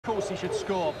Of course he should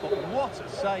score, but what a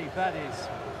save that is.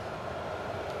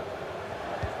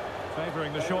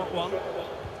 Favouring the short one.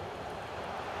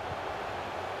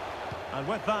 And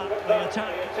with that, the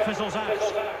attack fizzles out.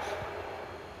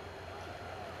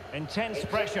 Intense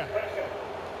pressure.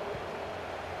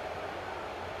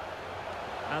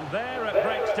 And there it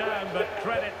breaks down, but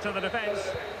credit to the defence.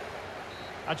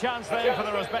 A chance then for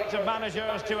the respective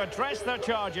managers to address their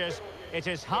charges. It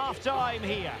is half-time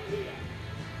here.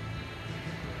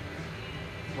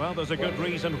 Well, there's a good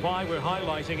reason why we're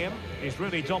highlighting him. He's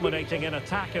really dominating in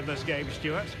attack in this game,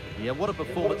 Stuart. Yeah, what a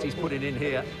performance he's putting in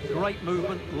here. Great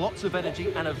movement, lots of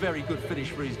energy, and a very good finish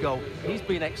for his goal. He's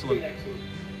been excellent.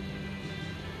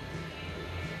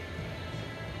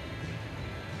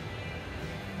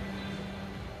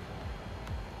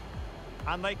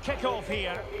 And they kick off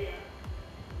here.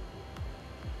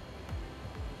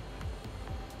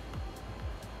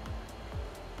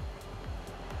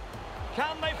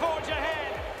 Can they forge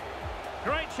ahead?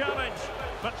 Great challenge,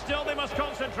 but still they must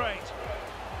concentrate.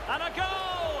 And a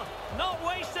goal! Not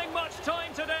wasting much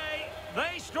time today.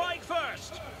 They strike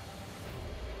first.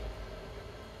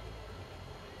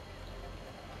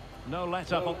 No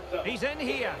let-up. He's in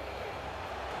here.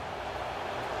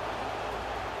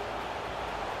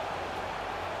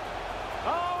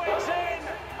 Oh, it's in!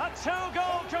 A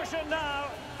two-goal cushion now,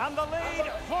 and the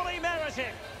lead fully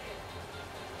merited.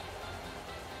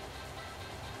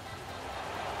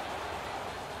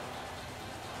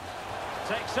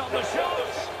 Takes on the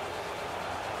shots.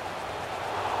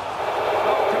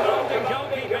 Oh, commanding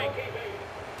goalkeeping.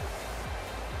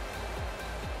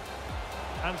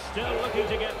 And still looking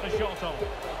to get the shot on.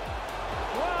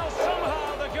 Well,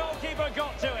 somehow the goalkeeper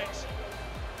got to it.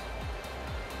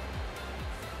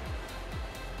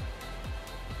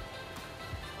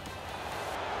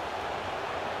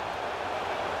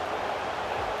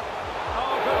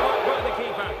 Oh, good work by the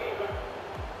keeper.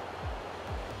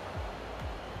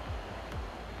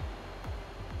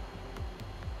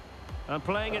 And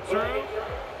playing it through.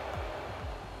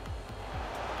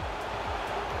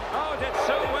 Oh, did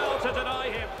so well to deny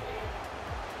him.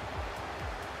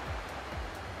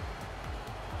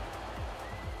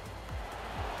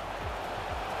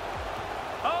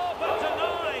 Oh, but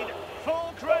denied.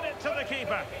 Full credit to the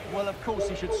keeper. Well, of course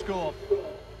he should score.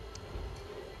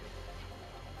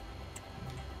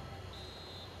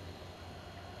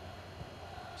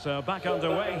 So back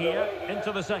underway here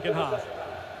into the second half.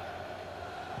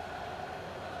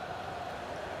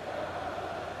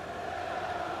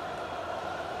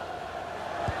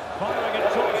 Firing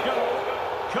it towards goal.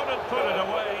 Couldn't put it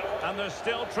away, and they're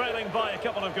still trailing by a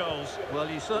couple of goals. Well,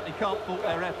 you certainly can't fault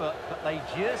their effort, but they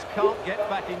just can't get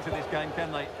back into this game,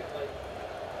 can they?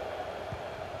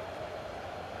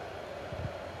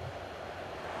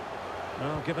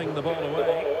 Well, giving the ball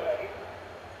away.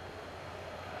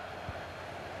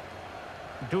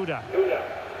 Duda.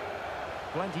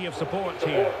 Plenty of support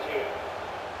here.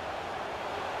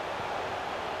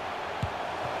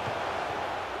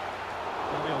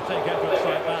 He'll take efforts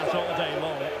like that all day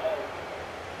long.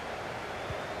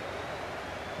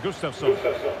 Gustafsson.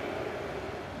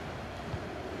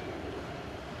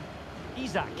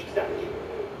 Isak.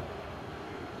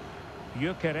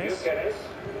 Gyökeres.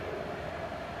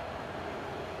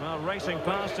 Well, racing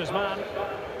past his man.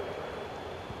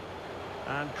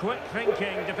 And quick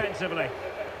thinking defensively.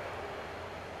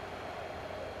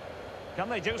 Can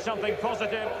they do something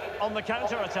positive on the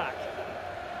counter-attack?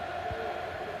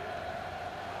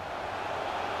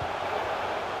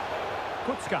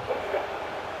 Kutska.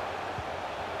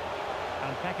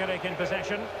 And Pekarik in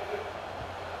possession.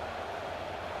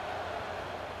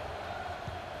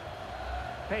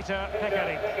 Peter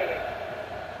Pekarik.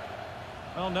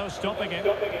 Well, no stopping him.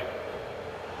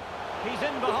 He's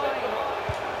in behind.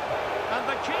 And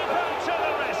the keeper to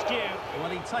the rescue.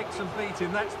 Well, he takes some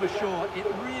beating, that's for sure. It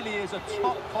really is a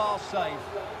top-class save.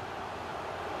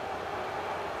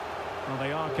 Well,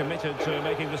 they are committed to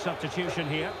making the substitution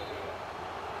here.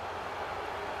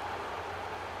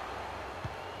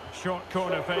 Short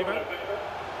corner favour.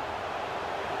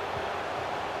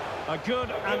 A good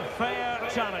and fair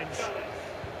challenge.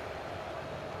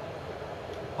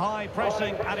 High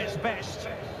pressing at its best.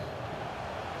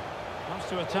 Wants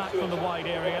to attack from the wide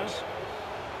areas.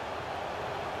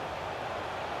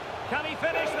 Can he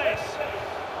finish this?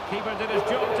 Keeper did his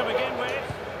job to begin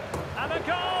with. And a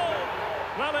goal!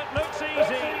 Well, it looks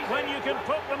easy when you can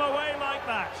put them away like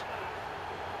that.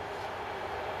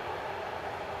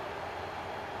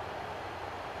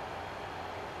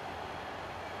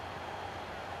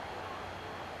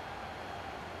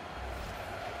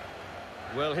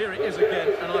 Well, here it is again,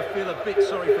 and I feel a bit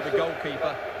sorry for the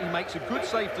goalkeeper. He makes a good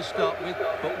save to start with,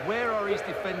 but where are his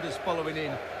defenders following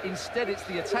in? Instead, it's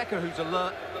the attacker who's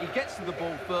alert. He gets to the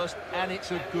ball first, and it's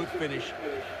a good finish.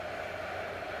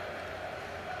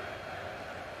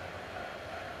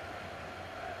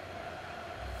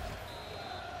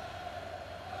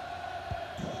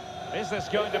 Is this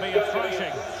going to be a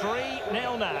thrashing?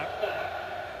 3-0 now.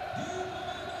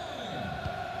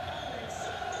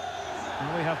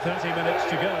 And we have 30 minutes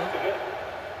to go.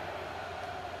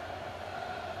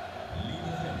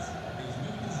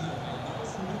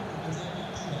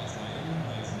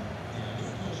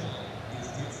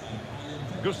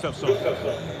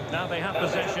 Gustafsson. Now they have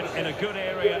possession in a good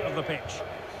area of the pitch.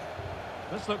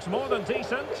 This looks more than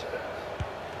decent.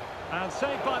 And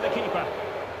saved by the keeper.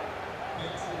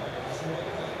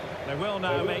 They will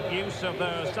now make use of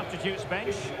their substitutes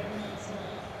bench.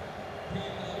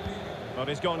 But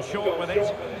he's gone short with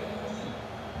it.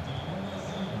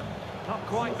 Not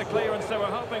quite the clearance they were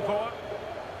hoping for.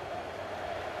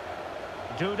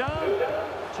 Duda.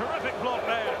 Terrific block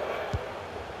there.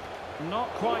 Not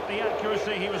quite the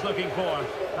accuracy he was looking for.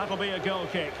 That'll be a goal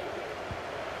kick.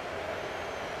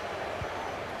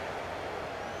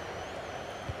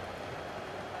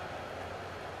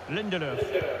 Lindelöf.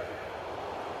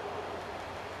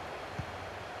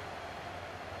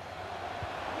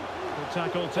 Good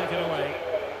tackle taken away.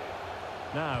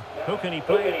 Now, who can he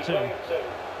play it to? And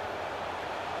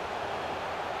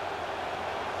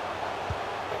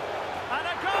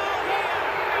a goal here!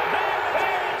 There it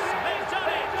is! They've done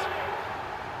it!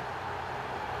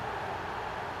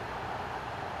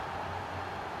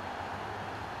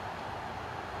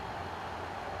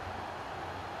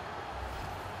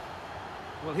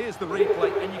 Well, here's the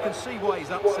replay, and you can see why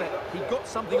he's upset. He got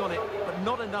something on it, but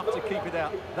not enough to keep it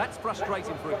out. That's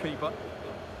frustrating for a keeper.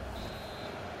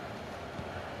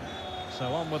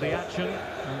 So on with the action,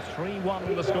 and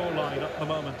 3-1 the scoreline at the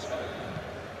moment.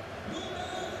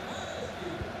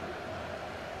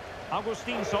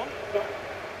 Augustinsson.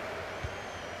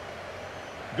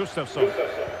 Gustafsson.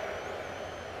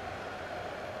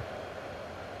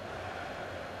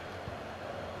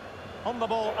 On the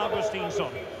ball,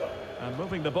 Augustinsson. And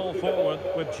moving the ball forward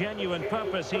with genuine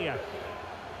purpose here.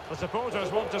 The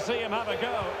supporters want to see him have a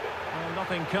go. And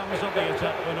nothing comes of the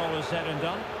attack when all is said and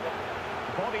done.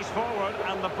 Bodies forward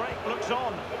and the break looks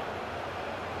on.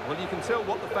 Well, you can tell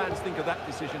what the fans think of that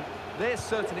decision. They're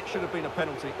certain it should have been a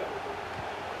penalty.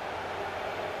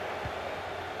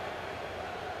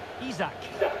 Isak.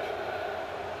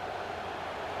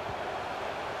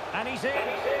 And he's in.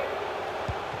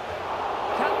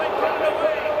 Can they put it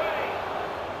away?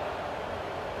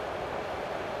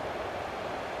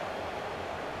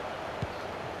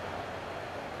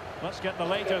 Let's get the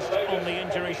latest on the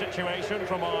injury situation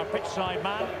from our pitch-side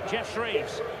man, Jeff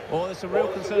Shreves. Oh, there's some real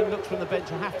concern looks from the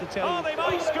bench, I have to tell you. Oh, they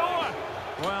might score!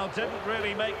 Well, didn't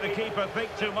really make the keeper think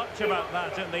too much about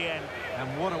that in the end.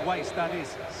 And what a waste that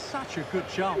is. Such a good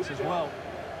chance as well.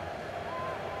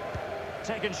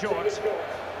 Taken short.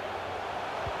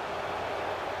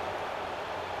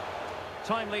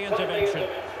 Timely intervention.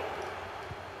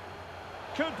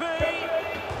 Could be.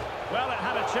 Well, it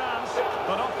had a chance,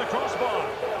 but off the crossbar.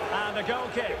 And a goal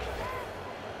kick.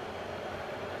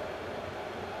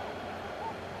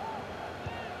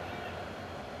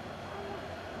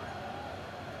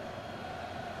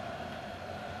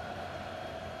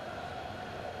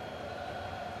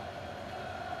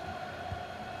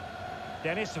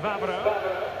 Denis Vavro.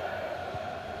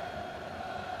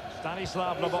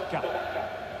 Stanislav Lobotka.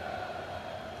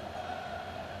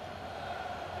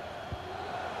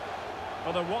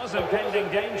 Well, there was impending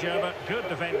danger, but good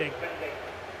defending.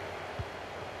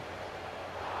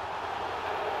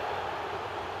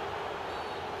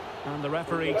 And the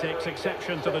referee takes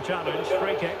exception to the challenge.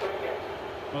 Free kick.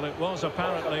 Well, it was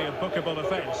apparently a bookable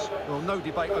offence. Well, no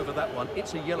debate over that one.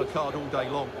 It's a yellow card all day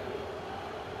long.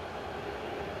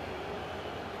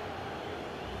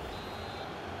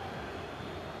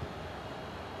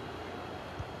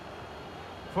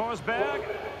 Forsberg.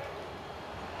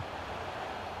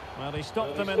 Well, he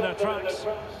stopped them in their tracks.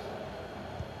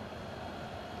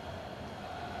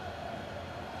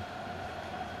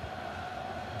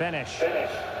 Benesh.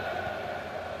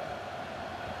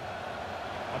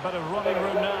 A bit of running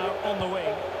room now on the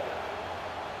wing.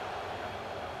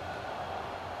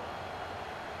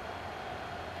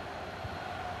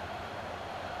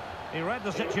 He read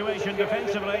the situation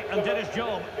defensively and did his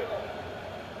job.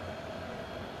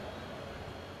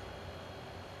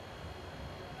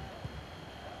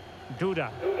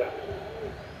 Duda.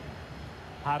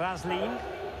 Harazlin.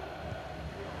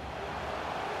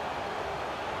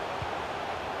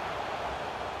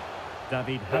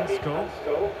 David Hansko.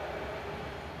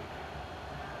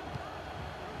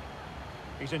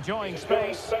 He's enjoying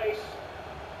space.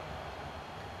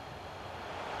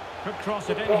 Could cross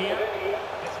it in here.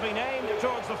 It's been aimed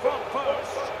towards the front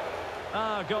post.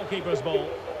 Ah, goalkeeper's ball.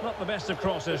 Not the best of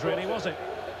crosses, really, was it?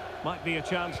 Might be a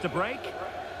chance to break.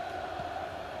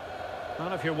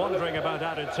 And if you're wondering about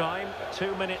added time,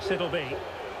 2 minutes it'll be.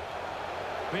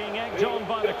 Being egged on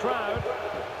by the crowd.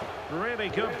 Really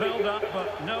good build-up,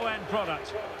 but no end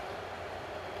product.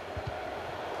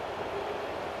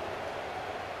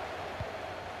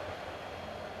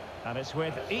 And it's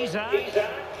with Isak.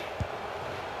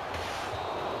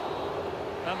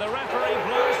 And the referee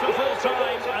blows for full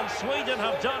time, and Sweden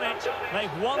have done it.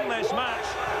 They've won this match,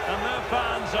 and their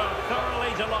fans are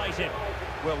thoroughly delighted.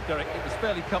 Well, Derek, it was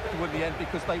fairly comfortable in the end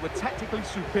because they were tactically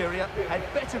superior, had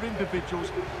better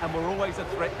individuals, and were always a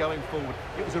threat going forward.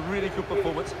 It was a really good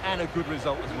performance and a good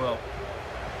result as well.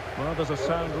 Well, there's a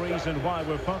sound reason why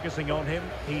we're focusing on him.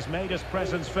 He's made his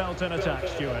presence felt in attack,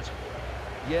 Stuart.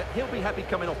 Yeah, he'll be happy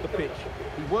coming off the pitch.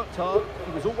 He worked hard,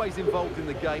 he was always involved in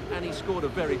the game, and he scored a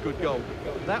very good goal.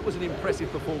 That was an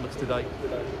impressive performance today.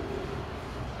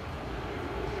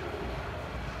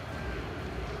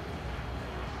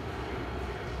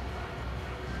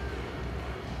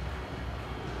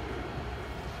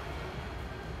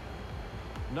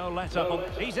 No let up on...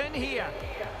 He's in here.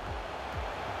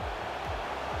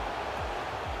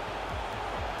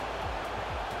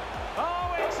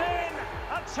 Oh, it's in!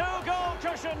 A two-goal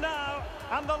cushion now,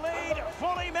 and the lead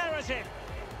fully merited.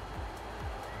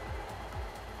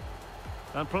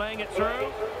 And playing it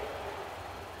through.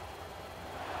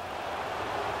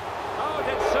 Oh,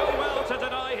 did so well to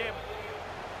deny him.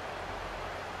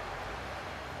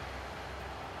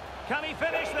 Can he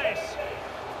finish this?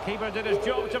 Keeper did his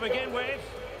job to begin with.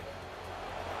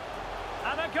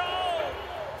 And a goal!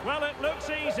 Well, it looks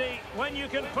easy when you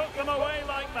can put them away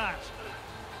like that.